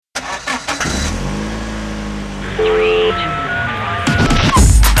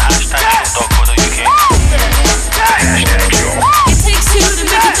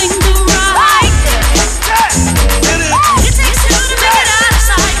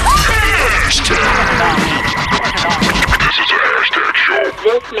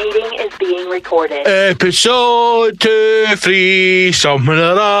recorded. Episode 2, 3, something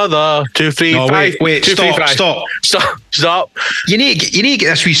or other. 2, 3, No, 5. wait, 2, 3, 5. stop. You need to get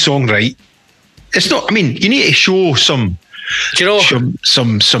this wee song right. It's not. I mean, you need to show some. Do you know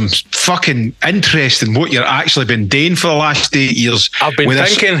some fucking interest in what you're actually been doing for the last 8 years? I've been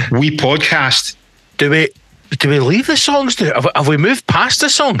thinking. We podcast. Do we leave the songs? Have we moved past the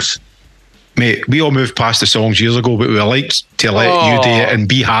songs? Mate, we all moved past the songs years ago, but we like to let you do it and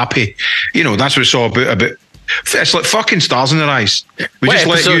be happy. You know, that's what it's all about. It's like fucking stars in their eyes. We What just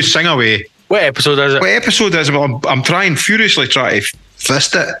episode? let you sing away. What episode is it? What episode is it? Well, I'm furiously trying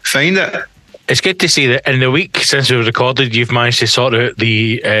to find it. It's good to see that in the week since we recorded, you've managed to sort out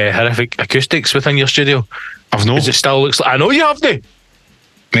the horrific acoustics within your studio. I've not. Because it still looks like... I know you have to.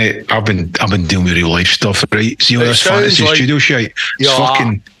 Mate, I've been dealing with real life stuff, right? See all It this sounds fantasy like- studio shit? It's Yeah.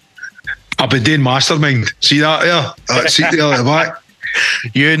 fucking... I've been doing Mastermind. See that there? That seat there at the back?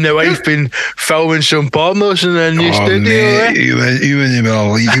 You and the wife been filming some pornos in the new studio, mate, eh? you wouldn't even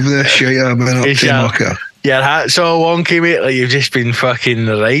believe the shit I've been up Is to, ya? mucker. Your hat's all wonky, mate, like you've just been fucking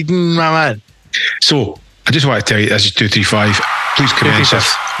riding, my man. So, I just want to tell you, this is 235. Please commence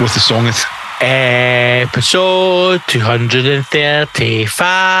 235. with the song. Episode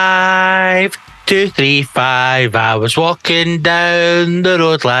 235. 235. I was walking down the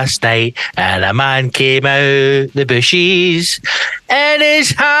road last night and a man came out the bushes and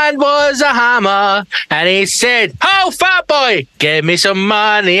his hand was a hammer and he said, "Oh, fat boy, give me some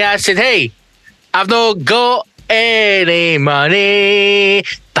money." I said, "Hey, I've not got any money,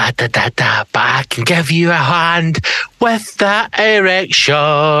 but I can give you a hand with that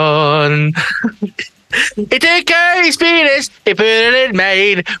erection." He took out his penis, he put it in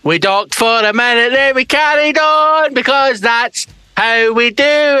mine. We talked for a minute, then we carried on because that's how we do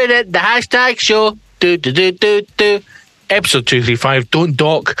it at the hashtag show. Episode 235. Don't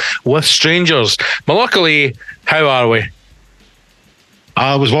dock with strangers. Luckily, how are we?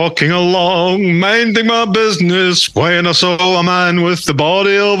 I was walking along, minding my business, when I saw a man with the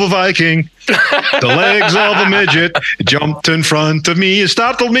body of a Viking. The legs of a midget jumped in front of me and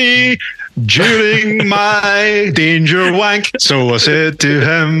startled me during my danger wank. So I said to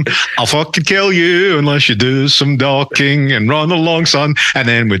him, "I'll fucking kill you unless you do some docking and run along, son." And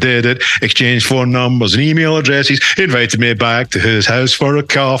then we did it, exchanged phone numbers and email addresses. He invited me back to his house for a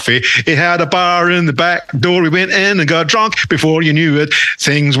coffee. He had a bar in the back door. We went in and got drunk. Before you knew it,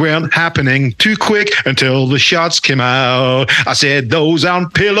 things weren't happening too quick until the shots came out. I said, "Those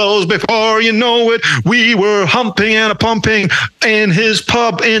aren't pillows." Before you know it, we were humping and a pumping in his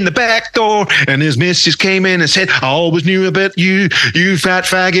pub in the back door. And his missus came in and said, "I always knew about you, you fat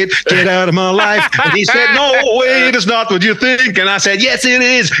faggot, get out of my life." And he said, "No, wait, it's not what you think." And I said, "Yes, it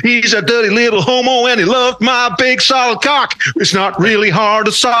is. He's a dirty little homo and he loved my big solid cock. It's not really hard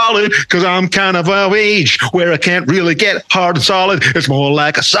or solid because I'm kind of of age where I can't really get hard and solid. It's more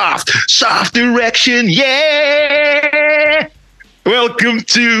like a soft erection, yeah." Welcome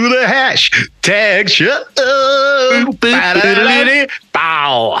to the hashtag show.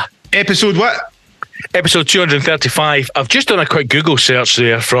 Bow. Episode what? Episode 235. I've just done a quick Google search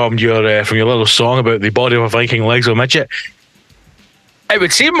there from your little song about the body of a Viking, legs of a midget. It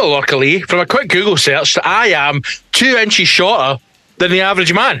would seem, luckily, from a quick Google search, that I am 2 inches shorter than the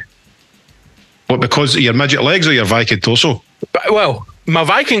average man. What, because of your midget legs or your Viking torso? But, well, my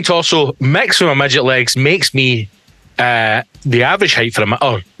Viking torso mixed with my midget legs makes me the average height for a man,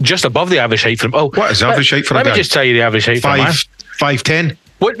 or just above the average height for a man. Oh, What is the average height for a Let guy? me just tell you the average height for a man. 5'10",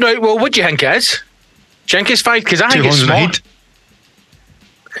 What? No, well, what do you think it is? Do you think it's 5? Because I think it's 200 small. height.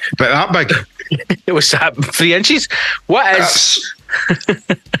 But that big. It was 3 inches. What is?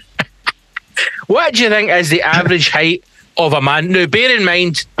 What do you think is the average height of a man? Now, bear in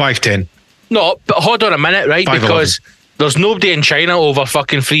mind, 5'10". no, but hold on a minute, right? 5'11". Because there's nobody in China over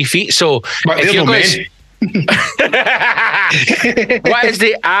fucking 3 feet. So But if they're you're no going, men. what is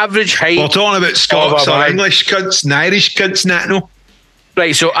the average height? We're talking about Scots Oh, or man. English cunts and Irish cunts and that, no?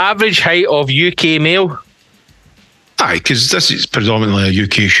 Right, so average height of UK male. Aye, because this is predominantly a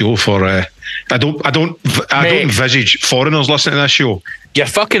UK show for. I don't envisage foreigners listening to this show. You're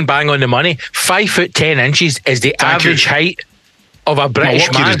fucking bang on the money. 5'10" is the Thank average you. height of a My British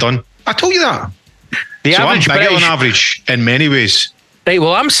work here man. is done. I told you that. The So I'm average bigger British. than average in many ways. Right,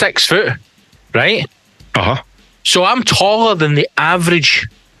 well, I'm 6 foot, right? So I'm taller than the average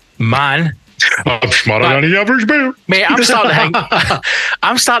man. I'm smarter than the average man. Mate, I'm starting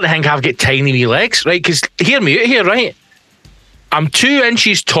to think I've got tiny wee legs, right? Because hear me out here, right? I'm 2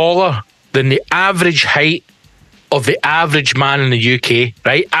 inches taller than the average height of the average man in the UK,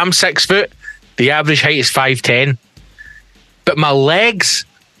 right? I'm 6 foot. The average height is 5'10". But my legs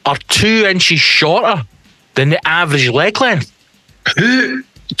are 2 inches shorter than the average leg length.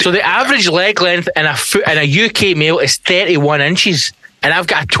 So the average leg length in a UK male is 31 inches, and I've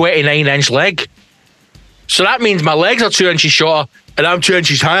got a 29-inch leg. So that means my legs are 2 inches shorter, and I'm 2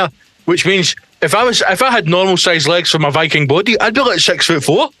 inches higher. Which means if I had normal sized legs for my Viking body, I'd be like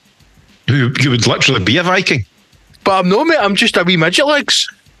 6'4". You would literally be a Viking. But I'm not, mate. I'm just a wee midget legs.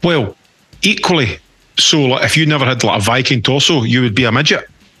 Well, equally, so like, if you never had like a Viking torso, you would be a midget.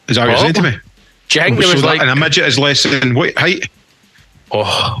 Is that what you're saying to me? Do you think there was and a midget is less than what height?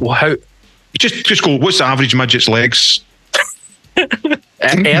 Oh, well, how? Just go. What's the average midget's legs?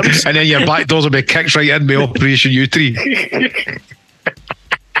 Arms. And then your back doors will be kicked right in by Operation U3.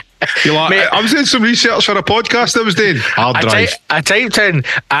 You're like, mate, I was doing some research for a podcast I was doing. I typed in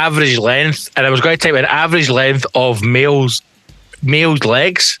average length, and I was going to type in average length of males'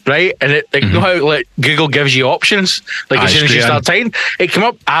 legs, right? And it, you know how like Google gives you options, like as soon as you start typing, it came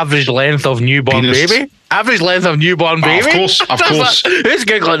up average length of newborn baby. Average length of newborn baby. Of course. Like, who's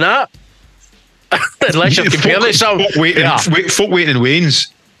Googling that? Unless you're comparing it to something. Folk waiting in Wayne's.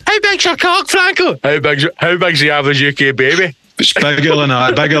 How big's your cock, Franco? How big's the average UK baby? It's bigger than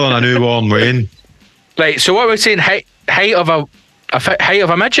a newborn Wayne. Right. So what we're saying, height of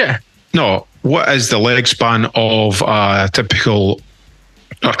a midget? No. What is the leg span of a typical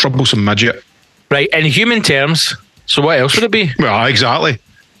troublesome midget? Right. In human terms. So what else would it be? Well, exactly.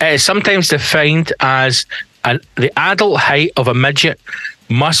 It is sometimes defined as the adult height of a midget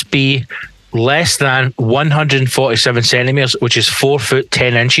must be less than 147 centimeters, which is 4 foot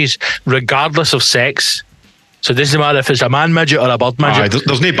 10 inches, regardless of sex. So this doesn't matter if it's a man midget or a bird midget.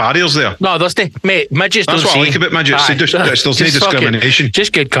 There's no barriers there. No, there's no. Mate, midgets That's what I like about midgets. There's no discrimination.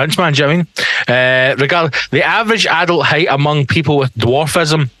 Just good cunts, man. Do you know what I mean? Regardless, the average adult height among people with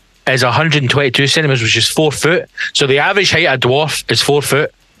dwarfism is 122 centimeters, which is 4 foot. So the average height of a dwarf is 4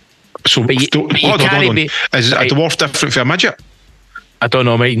 foot. So is a dwarf different from a midget? I don't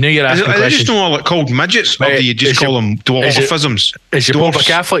know, mate. You're asking questions. Are they just not called midgets, or do you just call them dwarfisms? Is your Pope a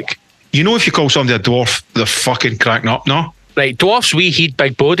Catholic? You know, if you call somebody a dwarf, they're fucking cracking up, no? Right, dwarfs, wee heat,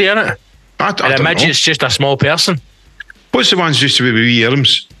 big body, innit? And a midget's just a small person. What's the ones used to be with wee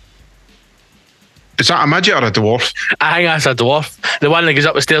arms? Is that a midget or a dwarf? I think that's a dwarf. The one that goes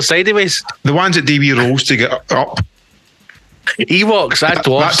up the stairs sideways. The ones that do wee rolls to get up. Ewoks, that's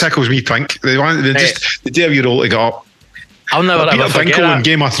dwarfs. That tickles me pink. They do a wee roll to get up. I'll never ever forget that. In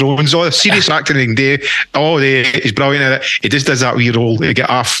Game of Thrones, serious acting day, he's brilliant at it. He just does that wee roll to get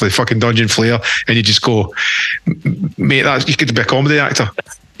off the fucking dungeon flare, and you just go, mate, you could be a comedy actor.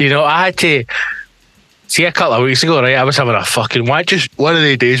 You know, I had to see a couple of weeks ago, right? I was having a fucking just one of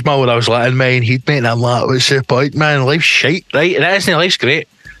the days, man, when I was letting mine heat, mate, and I'm like, what's the point, man? Life's shite, right? And it isn't, life's great.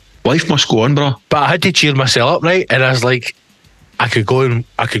 Life must go on, bro. But I had to cheer myself up, right? And I was like, I could go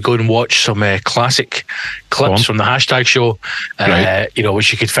and watch some classic clips from the hashtag show, right.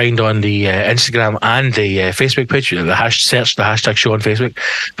 Which you could find on the Instagram and the Facebook page. Search the hashtag show on Facebook.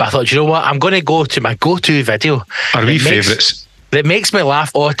 But I thought, you know what? I'm going to go to my go-to video. Our wee favourites. That makes me laugh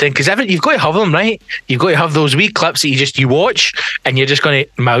often, because you've got to have them, right? You've got to have those wee clips that you watch, and you're just going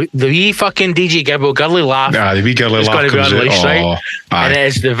to mouth the wee fucking DJ Gibbo girly laugh. Yeah, the wee girly laugh. It's going to be unleashed, right? And it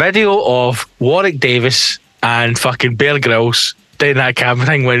is the video of Warwick Davis and fucking Bear Grylls doing that camera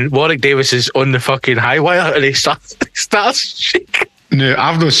thing when Warwick Davis is on the fucking high wire and he starts shaking. No,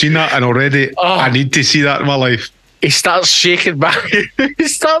 I've not seen that, and already I need to see that in my life. He starts shaking back. He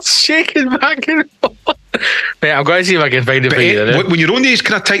starts shaking back and forth. Mate, I'm going to see if I can find it for you. When you're on these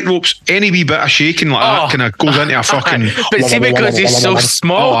kind of tight ropes, any wee bit of shaking like that kind of goes into a fucking. But see, because he's so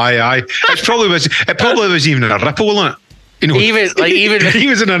small. Oh, aye. It probably was even a ripple, wasn't it? You know, even he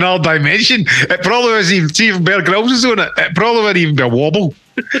was in another dimension. It probably was even Bear Grylls was on it. It probably wouldn't even be a wobble.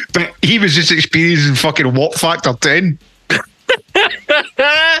 But he was just experiencing fucking what factor 10.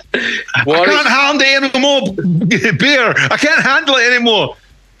 I can't handle it anymore, Bear. I can't handle it anymore.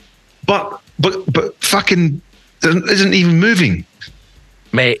 But fucking isn't even moving,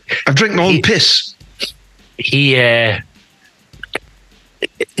 mate. I'm drinking all the piss.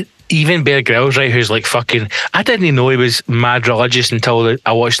 Even Bear Grylls, right, who's like fucking... I didn't even know he was mad religious until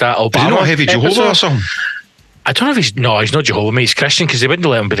I watched that Obama. Is he not heavy Jehovah or something? I don't know if he's... No, he's not Jehovah, mate. He's Christian, because they wouldn't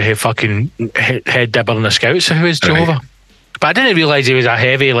let him be the fucking head dibber in the Scouts who is Jehovah. Right. But I didn't realise he was a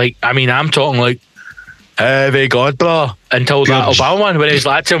heavy, I'm talking like heavy God, bro, until that Obama one, when he was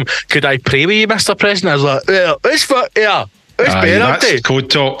like to him, could I pray with you, Mr. President? I was like, it's Bear up there. That's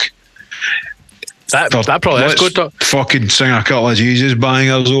code talk. That probably is good talk. Fucking sing a couple of Jesus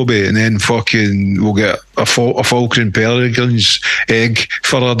bangers, Obi, and then fucking we'll get a Falcons and Pelicans egg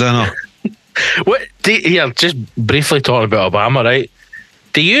for our dinner. Just briefly talking about Obama, right?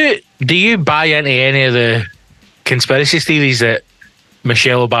 Do you buy into any of the conspiracy theories that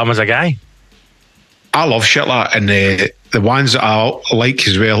Michelle Obama's a guy? I love shit like that, and the ones that I like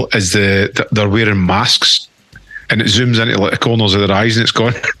as well is they're wearing masks, and it zooms into like the corners of their eyes, and it's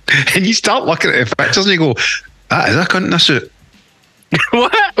gone, and you start looking at the pictures and you go, "That is a cunt in a suit."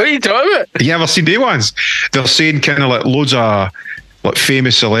 What are you talking about? You ever seen the ones? They're saying kind of like loads of like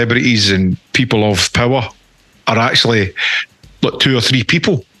famous celebrities and people of power are actually like 2 or 3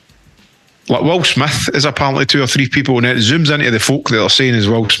 people. Like Will Smith is apparently 2 or 3 people, and it zooms into the folk that are saying is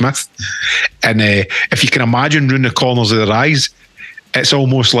Will Smith. And if you can imagine round the corners of their eyes, it's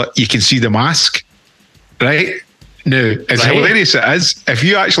almost like you can see the mask, right? Now, as hilarious it is, if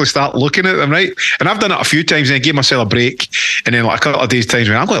you actually start looking at them, right? And I've done it a few times and I gave myself a break, and then like a couple of days' time,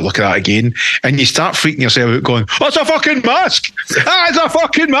 I'm going to look at that again, and you start freaking yourself out going, "Oh, it's a fucking mask! Ah, it's a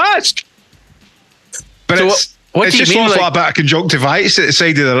fucking mask!" But so it's just almost like a bit of conjunctivitis at the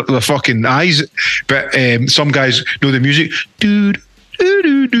side of the fucking eyes. But some guys know the music. Dude,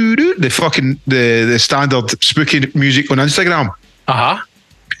 the fucking the standard spooky music on Instagram.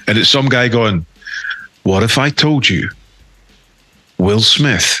 And it's some guy going, "What if I told you Will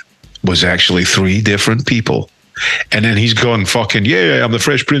Smith was actually 3 different people?" And then he's gone fucking, "Yeah, I'm the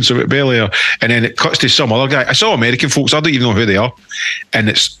Fresh Prince of Bel-Air." And then it cuts to some other guy. I saw American folks, I don't even know who they are. And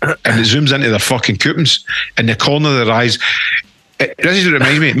it zooms into their fucking coupons in the corner of their eyes. This is what it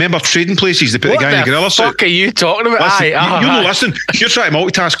reminds me. Remember Trading Places? They put the guy in the gorilla suit. What the fuck are you talking about? Listen, you're not listening. You're trying to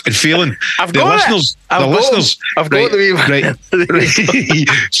multitask and failing. I've got Right.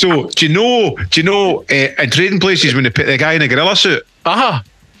 So do you know in Trading Places when they put the guy in a gorilla suit?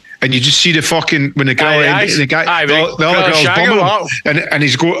 And you just see the fucking when the other girl's bumming him, and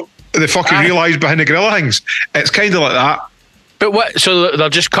he's got the fucking real eyes behind the gorilla things. It's kind of like that. But what? So they're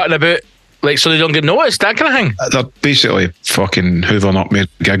just cutting about, like, so they don't get noticed, that kind of thing? They're basically fucking hoovering up more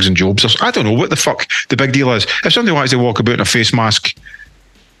gigs and jobs. I don't know what the fuck the big deal is. If somebody wants to walk about in a face mask,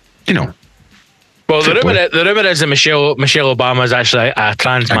 you know. Well, the rumor is that Michelle Obama is actually a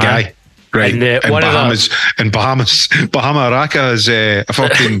trans man. A guy. Right. And Bahama Maraca is a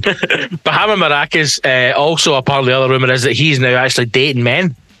fucking... Bahama Maraca's also, apparently, the other rumour is that he's now actually dating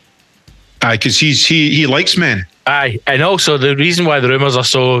men. Aye, because he likes men. Aye, and also the reason why the rumours are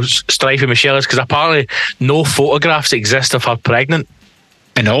so strife with Michelle is because apparently no photographs exist of her pregnant.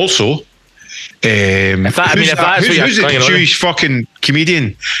 And also... who's the Jewish fucking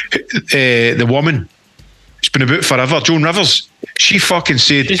comedian? The woman. It's been about forever. Joan Rivers. She fucking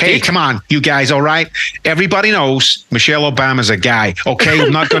said, "Hey, come on, you guys, all right? Everybody knows Michelle Obama's a guy. Okay,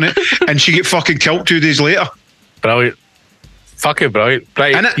 I'm not going to..." And she get fucking killed 2 days later. Brilliant. Fucking brilliant.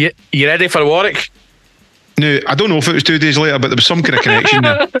 Right, you ready for Warwick? No, I don't know if it was 2 days later, but there was some kind of connection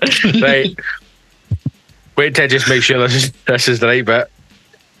there. Right. Wait till I just make sure this is the right bit.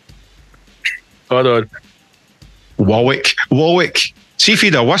 Hold on. Warwick. See if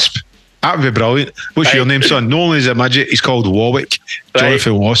he'd a wisp. That would be brilliant. What's your name, son? No only is a midget, he's called Warwick.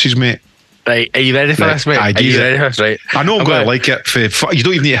 Jonathan Wass's mate. Right, are you ready for this, mate? Are you ready for this? Right. I know I'm going to like it. You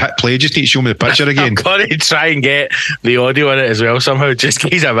don't even need to hit play, just need to show me the picture again. I'm going to try and get the audio in it as well somehow, just in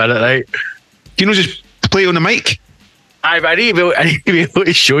case I'm in it, right? Just play it on the mic. I need to be able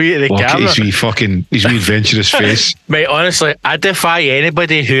to show you the camera. Look at his wee adventurous face. Mate, honestly, I defy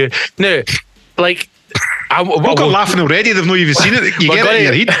anybody who... No, like... We're laughing already. They've not even seen it. You get it in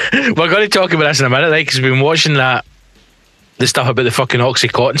your head. We're going to talk about this in a minute, right? Because we've been watching the stuff about the fucking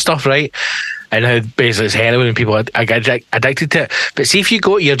Oxycontin stuff, right? And how basically it's heroin and people are addicted to it. But see if you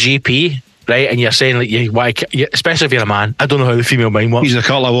go to your GP, right, and you're saying like especially if you're a man, I don't know how the female mind works. He's a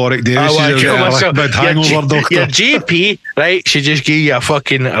couple of Warwick Davis. Hangover doctor. Your GP, right, should just give you a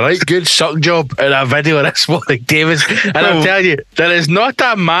fucking good suck job in a video of this Warwick Davis. And I'm telling you, there is not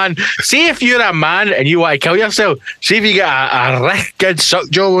a man. See if you're a man and you want to kill yourself. See if you get a right good suck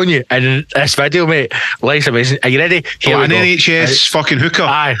job on you in this video, mate. Life's amazing. Are you ready? An NHS fucking hooker.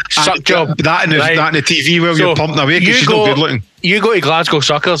 Aye, suck job. That in the TV while you're pumping away because she's not good looking. You go to Glasgow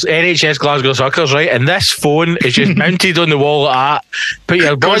Suckers, NHS Glasgow Suckers, right? And this phone is just mounted on the wall like that. Put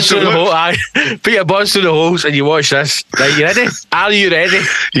your buds through the hole, put your buds through the holes, and you watch this. Right, you ready? Are you ready?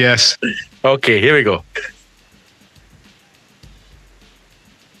 Yes. Okay, here we go.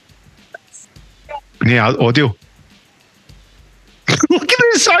 Yeah, audio. Look at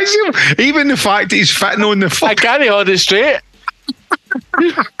the size of him. Even the fact that he's fitting on the fuck. I can't hold it straight.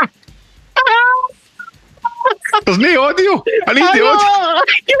 There's no audio. I need the audio.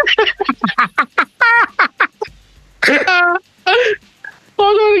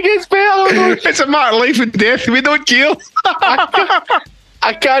 Hold on, it gets better. It's a matter of life and death. We don't care. I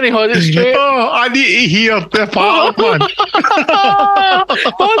I can't hold it straight. Oh, I need to hear the part, man.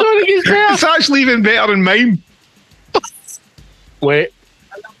 Hold on, it gets better. It's actually even better than mine. Wait.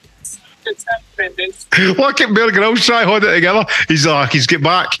 Look at Bear Grylls try hold it together. He's like, he's get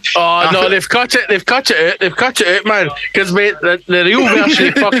back. Oh no, they've cut it out, man. Because mate, the real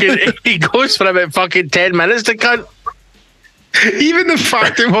version fucking he goes for about fucking 10 minutes to cunt. Even the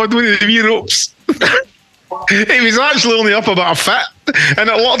fact of holding the wee ropes. He was actually only up about a foot, and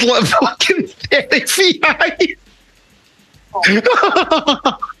it looked like fucking 30 feet high.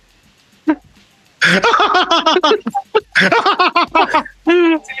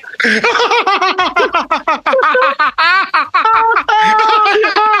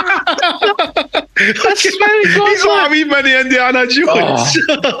 He's like a wee mini Indiana Jones.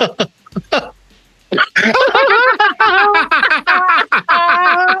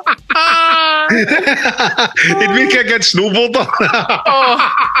 He'd make a good snowboarder.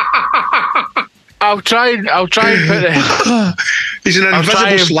 I'll try and put it. He's an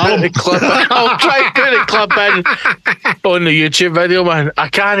invisible slalom. I'll try and put the clip in on the YouTube video, man. I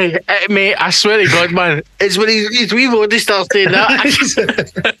can't, mate. I swear to God, man. It's when his wee body starts doing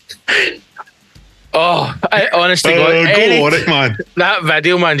that. Honestly, God, go on it, man. That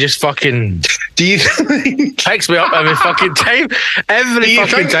video, man, just fucking. Do you think picks me up every fucking time? Every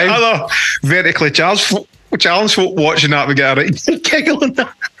fucking time. Other vertically challenged folk watching that would get a right giggle on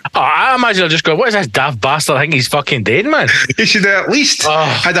that. Oh, I imagine I'll just go, what is this daft bastard? I think he's fucking dead, man. He should have at least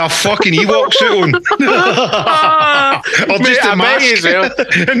had a fucking Ewok suit on. Or mate, just a mask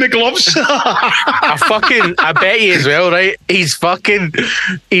and the gloves. I bet you as well, right? He's fucking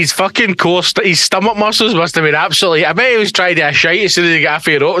course. His stomach muscles must have been absolutely. I bet he was trying to a shite as soon as he got off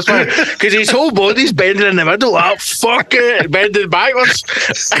your ropes, man. Because his whole body's bending in the middle. Oh, fuck it. Bending backwards.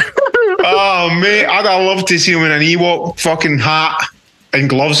 Oh, mate, I'd have loved to see him in an Ewok fucking hat and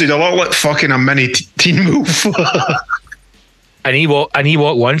gloves. He'd look like fucking a mini Teen Wolf. An Ewok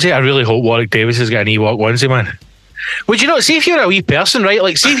onesie. I really hope Warwick Davis has got an Ewok onesie, man. Would you not, see if you're a wee person, right?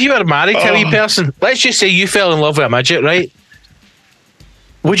 Like, see if you were married to a wee person. Let's just say you fell in love with a midget, right?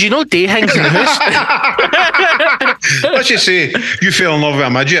 Would you know day things in the house? Let's just say you fell in love with a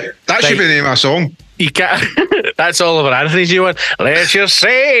midget. That should be the name of a song. You can't. That's Oliver Anthony's new one. Let's just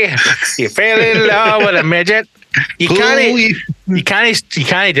say you fell in love with a midget. You can't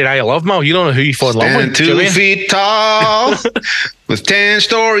deny love, Mal. You don't know who you fall in love with. 2 feet tall with 10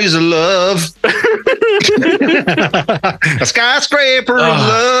 stories of love. A skyscraper of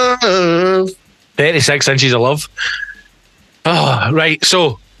love. 36 inches of love. Oh, right.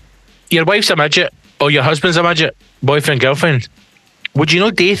 So your wife's a midget, or your husband's a midget, boyfriend, girlfriend. Would you know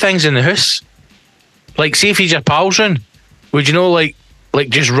day things in the house? Like, see if he's your pals round. Would you know, like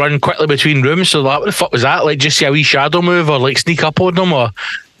just run quickly between rooms? So what the fuck was that? Like, just see a wee shadow move, or like sneak up on them, or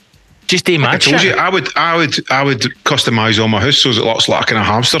just do match. I told you, I would customise all my house so it looks like a kind of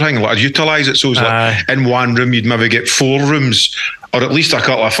hamster thing. Like, I'd utilise it so it's like in one room you'd maybe get 4 rooms, or at least a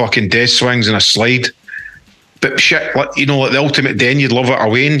couple of fucking desk swings and a slide. But shit, like, you know, like the ultimate den, you'd love it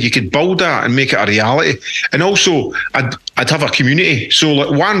away, and you could build that and make it a reality. And also, I'd have a community. So, like,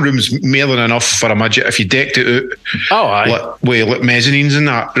 one room's more than enough for a midget if you decked it out. Oh, aye. Like mezzanines and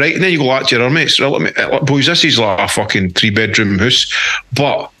that, right? And then you go back to your mates. Like, boys, this is like a fucking 3-bedroom house.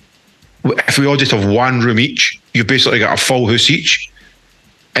 But if we all just have one room each, you've basically got a full house each.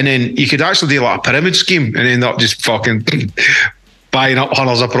 And then you could actually do like a pyramid scheme and end up just fucking buying up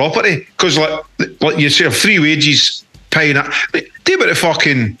hundreds of property. Because like you say, 3 wages, paying up. Do about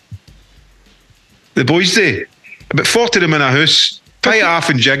the boys do. About 40 of them in a house, pay it half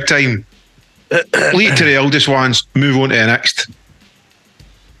in jig time, leave it to the eldest ones, move on to the next.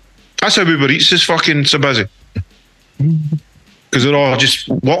 That's how Uber Eats is fucking so busy. Because they're all just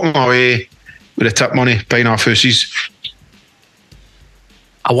walking away with the tip money, buying off houses.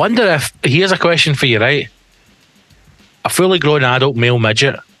 I wonder if, here's a question for you, right? A fully grown adult male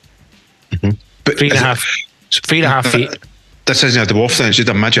midget, but 3.5 feet. This isn't a dwarf then, it's just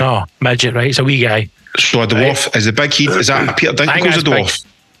a midget. No, midget, right? It's a wee guy. So a dwarf, is the big heat, is that a Peter Dinklage's a dwarf?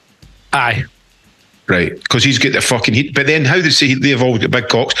 Aye. Right, because he's got the fucking heat. But then how they say they've all got big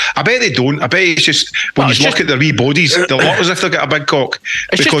cocks? I bet they don't. I bet it's just, when you look at their wee bodies, they look as if they've got a big cock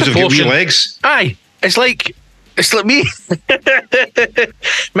because they've got wee legs. Aye. It's like me.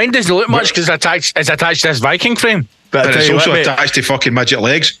 Mine doesn't look much because it's attached to this Viking frame. But it's also attached to fucking midget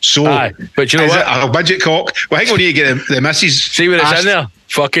legs. So, but you know what? A midget cock. Well, I think we need to get the missus. See what it's in there?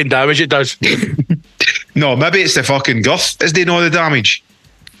 Fucking damage it does. No, maybe it's the fucking girth is doing all the damage.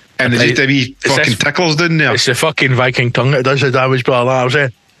 And there's just a wee fucking ticklers down there. It's the fucking Viking tongue that does the damage, but I'm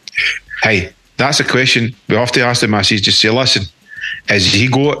saying. Hey, that's a question we have to ask the missus. Just say, listen, Is he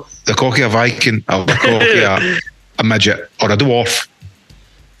got the cock of a Viking or the cock of a midget or a dwarf?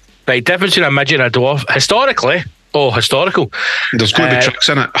 Right, difference between a midget and a dwarf. Historical. There's going to be tricks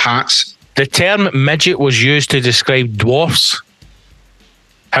in it, hats. The term midget was used to describe dwarfs.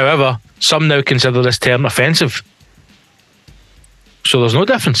 However, some now consider this term offensive. So there's no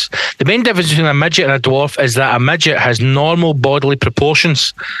difference. The main difference between a midget and a dwarf is that a midget has normal bodily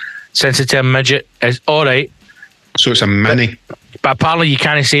proportions, since the term midget is alright. So it's a mini. But apparently you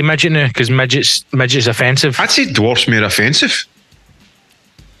can't say midget now because midget's offensive. I'd say dwarf's more offensive.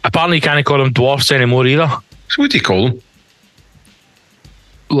 Apparently you can't call them dwarfs anymore either. So what do you call them?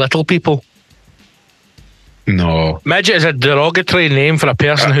 Little people. No. Midget is a derogatory name for a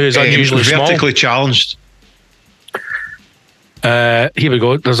person who is unusually small. Vertically challenged. Here we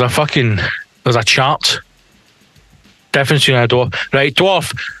go. There's a chart. Difference between a dwarf. Right,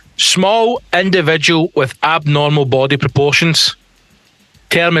 dwarf. Small individual with abnormal body proportions.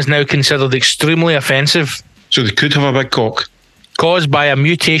 Term is now considered extremely offensive. So they could have a big cock. Caused by a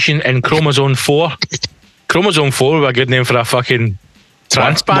mutation in chromosome 4. Chromosome 4 would be a good name for a fucking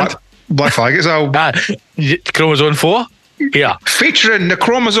transplant. Black Flag is out. Chromosome 4? Yeah. Featuring the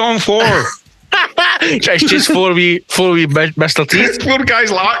chromosome 4. It's just four wee Mr. Teeth. Four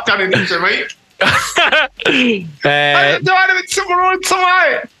guys locked on in each mic.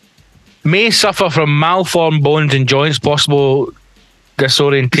 May suffer from malformed bones and joints, possible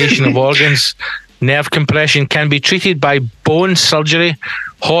disorientation of organs, nerve compression, can be treated by bone surgery,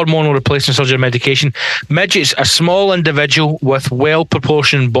 hormonal replacement surgery, medication. Midget's a small individual with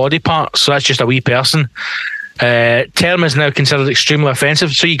well-proportioned body parts, so that's just a wee person. Term is now considered extremely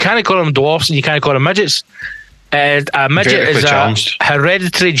offensive, so you can't call them dwarfs and you can't call them midgets. A midget is a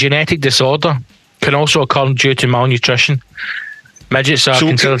hereditary genetic disorder, can also occur due to malnutrition. Midgets are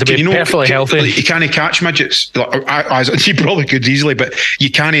considered to be perfectly healthy. You can't catch midgets. You probably could easily, but you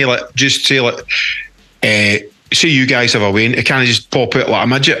can't just say say you guys have a wean. It can't just pop out like a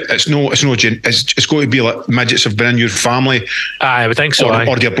midget. It's going to be like midgets have been in your family. I would think so.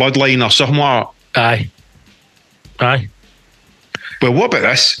 Or your bloodline or something like that. Aye. Well, what about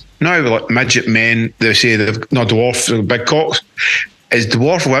this? Now, like midget men, they say they've not dwarfs, they're big cocks. Is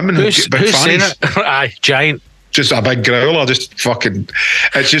dwarf women who's big saying fannies? it? Aye, giant. Just a big growler, just fucking.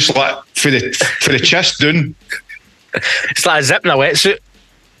 It's just like for the chest down. It's like a zip in a wetsuit.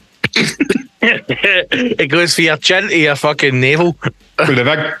 It goes for your chin to your fucking navel. With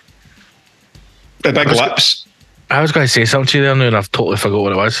the big lips. I was going to say something to you there now and I've totally forgot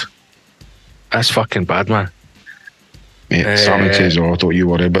what it was. That's fucking bad, man. Mate, Simon says, don't you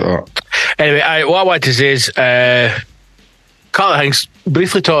worry about that. Anyway, what I wanted to say is, couple of things.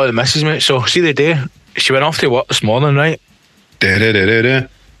 Briefly talk to the missus, mate. So, see the day, she went off to work this morning, right?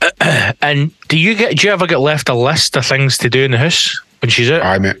 And do you ever get left a list of things to do in the house when she's out?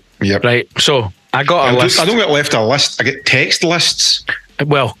 Aye, mate. Yep. Right. So, I got a list. I don't get left a list. I get text lists.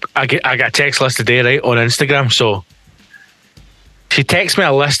 Well, I got a text list today, right, on Instagram. So, she texts me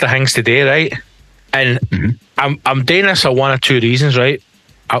a list of things today, right? And I'm doing this for one or two reasons, right?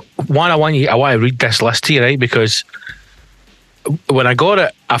 I want to read this list to you, right? Because when I got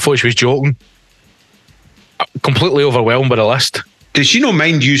it, I thought she was joking. Completely overwhelmed by the list. Does she not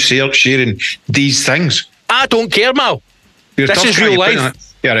mind you sharing these things? I don't care, Mal. This is real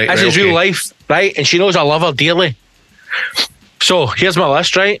life. Yeah, right. This is real life, right? And she knows I love her dearly. So here's my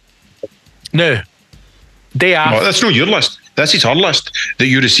list, right? Now, day after. No, that's not your list. This is her list that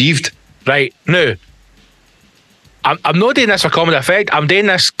you received. Right. Now, I'm not doing this for comedy effect. I'm doing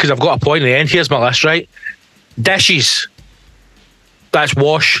this because I've got a point in the end. Here's my list, right? Dishes. That's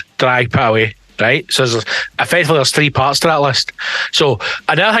wash, dry, put away, right? So there's 3 parts to that list. So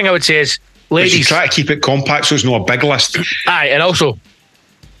another thing I would say is, ladies, she's trying to keep it compact so it's not a big list. Aye, and also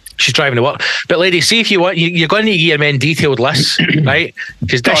she's driving to work. But ladies, see if you want, you're going to need to give men detailed lists, right?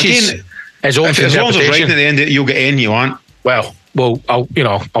 Because dishes is open to as long as it's interpretation. right at the end, you'll get any you want. Well,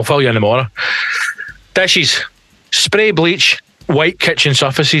 I'll fill you in tomorrow. Dishes, spray bleach, white kitchen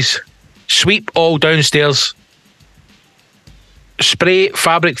surfaces, sweep all downstairs, spray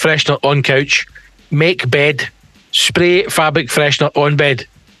fabric freshener on couch, make bed, spray fabric freshener on bed,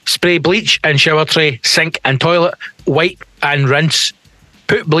 spray bleach in shower tray, sink and toilet, wipe and rinse,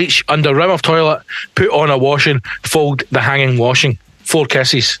 put bleach under rim of toilet, put on a washing, fold the hanging washing. 4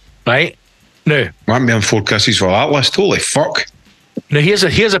 kisses, right? Now, I'm being 4 kisses for that list. Holy fuck. Now here's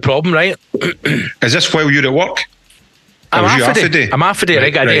a problem, right? Is this while you're at work? I'm half a day. I'm half a day,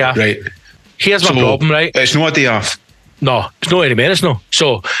 right? Got a day off. Right. Here's my problem, right? It's not a day off. No, it's not any minutes, no.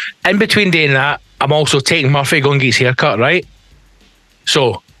 So, in between doing that, I'm also taking Murphy to go and get his haircut, right?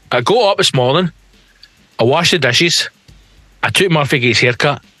 So, I go up this morning, I wash the dishes, I took Murphy to get his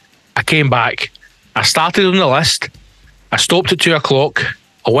haircut. I came back. I started on the list. I stopped at 2 o'clock.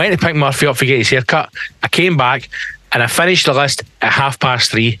 I went to pick Murphy up to get his haircut. I came back and I finished the list at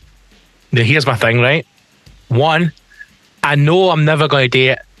 3:30. Now, here's my thing, right? One, I know I'm never going to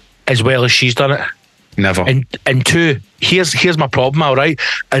do it as well as she's done it. Never. And two, here's my problem, all right?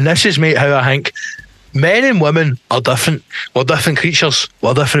 And this is, mate, how I think men and women are different. We're different creatures.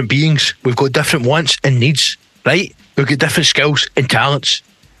 We're different beings. We've got different wants and needs, right? We've got different skills and talents.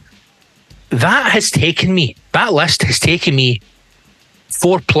 That list has taken me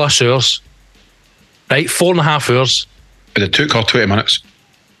 4+ hours, right? 4.5 hours. But it took her 20 minutes.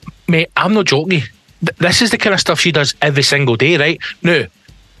 Mate, I'm not joking. This is the kind of stuff she does every single day, right? Now,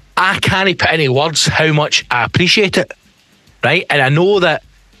 I can't put any words how much I appreciate it, right? And I know that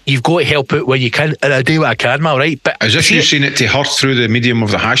you've got to help out where you can, and I do what I can, Mal, right? But as if you've seen it to her through the medium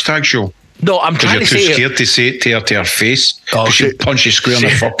of the hashtag show. No, I'm trying to say... Because you're too scared to say it to her face. Oh, she'll punch you square in the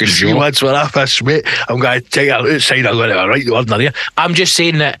fucking jaw. Once when I piss, mate, I'm going to take her outside, I'm going to write the word in there. I'm just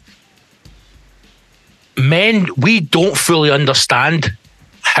saying that men, we don't fully understand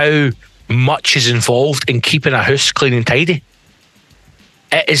how much is involved in keeping a house clean and tidy.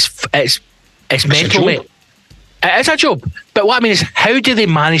 It's mental, mate. It is a job. But what I mean is, how do they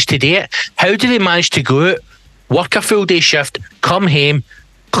manage to do it? How do they manage to go out, work a full day shift, come home,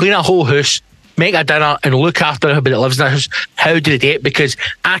 clean a whole house, make a dinner, and look after everybody that lives in the house? How do they do it? Because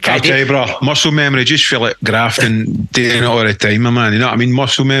I can't. I'll tell you, bro, muscle memory, just feel like grafting, doing it all the time, my man. You know what I mean?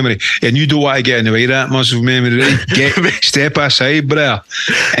 Muscle memory. And you don't want to get in the way of that muscle memory, right? Step aside, bro.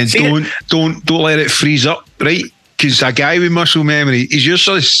 And don't let it freeze up, right? Because a guy with muscle memory is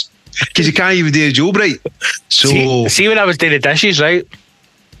useless. Because he can't even do a job right. So see when I was doing the dishes, right?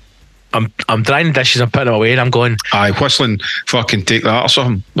 I'm drying the dishes, I'm putting them away, and I'm going, aye, whistling, fucking take that or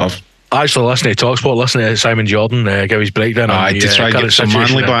something. Love. Actually, listening to TalkSport, listening to Simon Jordan give his breakdown. Aye, to try and get some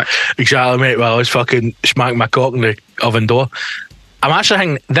Manly back. Exactly, mate. Well, I was fucking smacking my cock in the oven door. I'm actually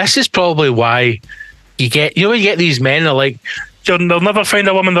thinking this is probably why you get these men that are like, they'll never find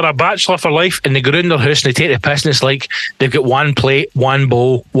a woman, they're a bachelor for life, and they go around their house and they take the piss, and it's like they've got one plate, one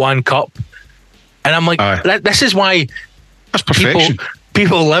bowl, one cup. And I'm like, this is why that's perfection.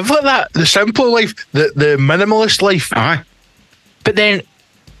 People live like that, the simple life, the minimalist life. Aye. But then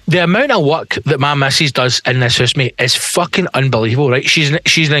the amount of work that my missus does in this house, mate, is fucking unbelievable, right? She's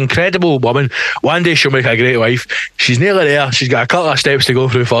an incredible woman. One day she'll make a great wife. She's nearly there. She's got a couple of steps to go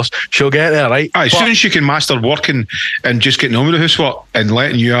through first. She'll get there, right? Aye, as soon as she can master working and just getting on with the housework and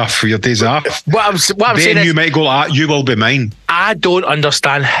letting you off for your days off, what I'm saying is, you might go like, you will be mine. I don't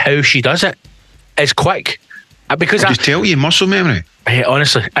understand how she does it. It's quick. Because I just tell you, muscle memory. Hey,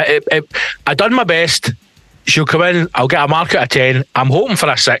 honestly, I done my best. She'll come in, I'll get a mark out of 10. I'm hoping for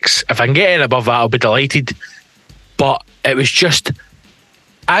a 6. If I can get in above that, I'll be delighted. But it was just,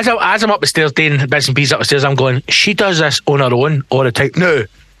 as I'm up the stairs doing bits and pieces up the stairs, I'm going, she does this on her own all the time. No.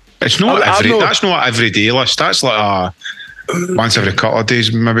 It's not that's not every day list. That's like once every couple of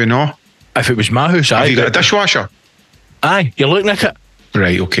days, maybe no. If it was my house, have you got a dishwasher? Aye, you're looking at it.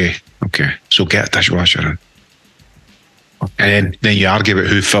 Right, okay. So get a dishwasher in. And then you argue about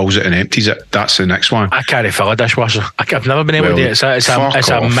who fills it and empties it. That's the next one. I can't fill a dishwasher. I've never been able to do it. It's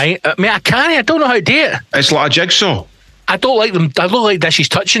a mind. I mean, I can't. I don't know how to do it. It's like a jigsaw. I don't like them. I don't like dishes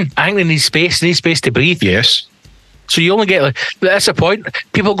touching. I think they need space. They need space to breathe. Yes. So you only get that's the point.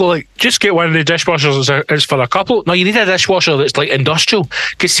 People go like, just get one of the dishwashers. It's for a couple. No, you need a dishwasher that's like industrial.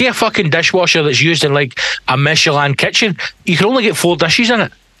 Because see a fucking dishwasher that's used in like a Michelin kitchen, you can only get 4 dishes in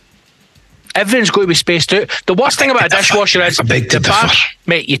it. Everything's got to be spaced out. The worst thing about a dishwasher is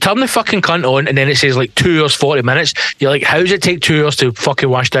mate, you turn the fucking cunt on and then it says like 2 hours 40 minutes. You're like, how does it take 2 hours to fucking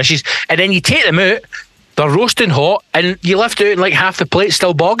wash dishes? And then you take them out, they're roasting hot, and you lift out and like half the plate's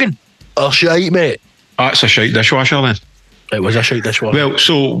still bogging. Oh shite, mate. That's a shite dishwasher then. It was a shite dishwasher. Well,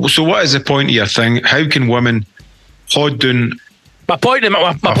 so what is the point of your thing? How can women hold down my point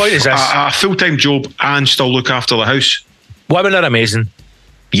is this: a full-time job and still look after the house? Women are amazing.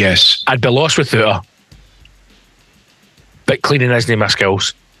 Yes. I'd be lost without her. But cleaning isn't my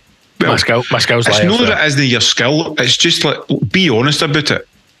skills. Well, my skills it's not that it isn't your skill. It's just like, be honest about it.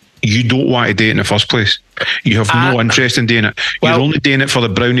 You don't want to do it in the first place. You have no interest in doing it. You're only doing it for the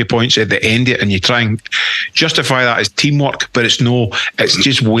brownie points at the end of it, and you try and justify that as teamwork, but it's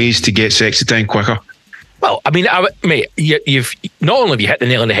just ways to get sexy time quicker. Well, I mean, mate, you've not only have you hit the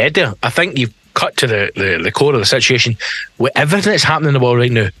nail on the head there, I think you've cut to the core of the situation. With everything that's happening in the world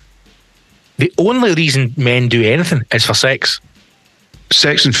right now, the only reason men do anything is for sex.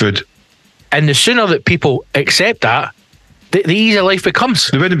 Sex and food. And the sooner that people accept that, the easier life becomes.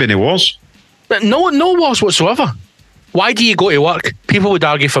 There wouldn't be any wars. No wars whatsoever. Why do you go to work? People would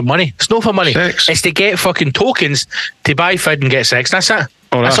argue for money. It's not for money. Sex. It's to get fucking tokens to buy food and get sex. That's it.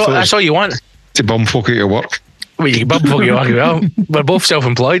 Oh, that's all you want. To bum folk out of work. Well, you can bum fuck your work. Well, we're both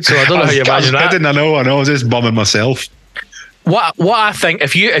self-employed, so I don't know how you imagine that. I know. I was just bumming myself. What I think,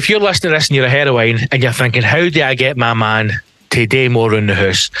 if you're listening to this and you're a heroine and you're thinking, how do I get my man to do more around the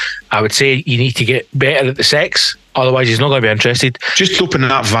house? I would say you need to get better at the sex, otherwise he's not going to be interested. Just open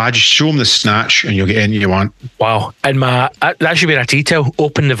that vag, show him the snatch, and you'll get anything you want. Wow. And that should be a detail.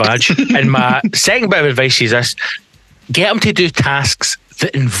 Open the vag. And my second bit of advice is this: get him to do tasks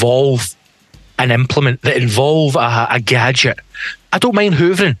that involve an implement, that involve a gadget. I don't mind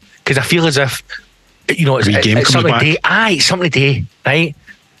hoovering because I feel as if, you know, it's something to do. It's something to do, right?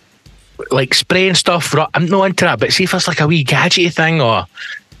 Like spraying stuff. I'm not into that, but see if it's like a wee gadgety thing, or,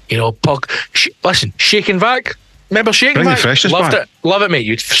 you know, listen, shake and vac. Remember shake and vac? Loved it. Love it, mate.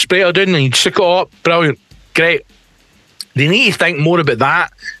 You'd spray it down and you'd suck it up. Brilliant. Great. They need to think more about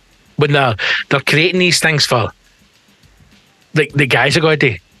that when they're creating these things for, like, the guys are going to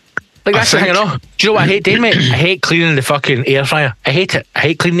do. Like, that's the thing, Do you know what I hate doing, mate? I hate cleaning the fucking air fryer. I hate it. I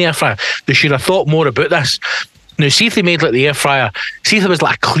hate cleaning the air fryer. They should have thought more about this. Now, see if they made like the air fryer, see if there was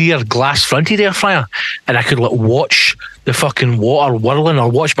like a clear glass fronted air fryer and I could like watch the fucking water whirling or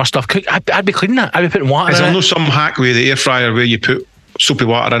watch my stuff cook. I'd be cleaning that. I'd be putting water in it. Is there no some hack with the air fryer where you put soapy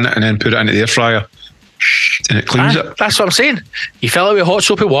water in it and then put it into the air fryer and it cleans it? That's what I'm saying. You fill it with hot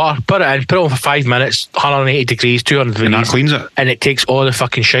soapy water, put it in, put it on for 5 minutes, 180 degrees, 200 degrees. And that cleans it. And it takes all the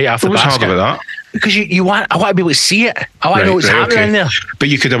fucking shit out of the basket. What's hard about that? Because I want to be able to see it. I want to know what's happening in there. But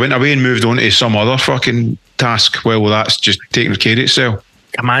you could have went away and moved on to some other fucking task. Well, that's just taking care of itself.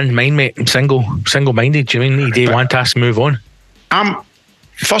 Come on, mind, mate. I'm single-minded. Do you mean you do one task and move on?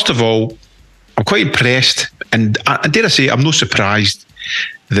 First of all, I'm quite impressed, and I dare I say, I'm not surprised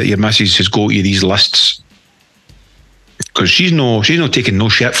that your missus has got you these lists, because she's not taking no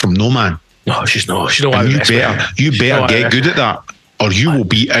shit from no man. No, she's not. She don't want you better get good at that, or you will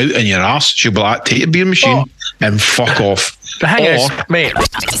be out in your ass. She'll be like, take your beer machine and fuck off. The thing is, mate.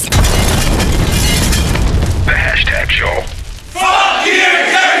 The hashtag show. Fuck you!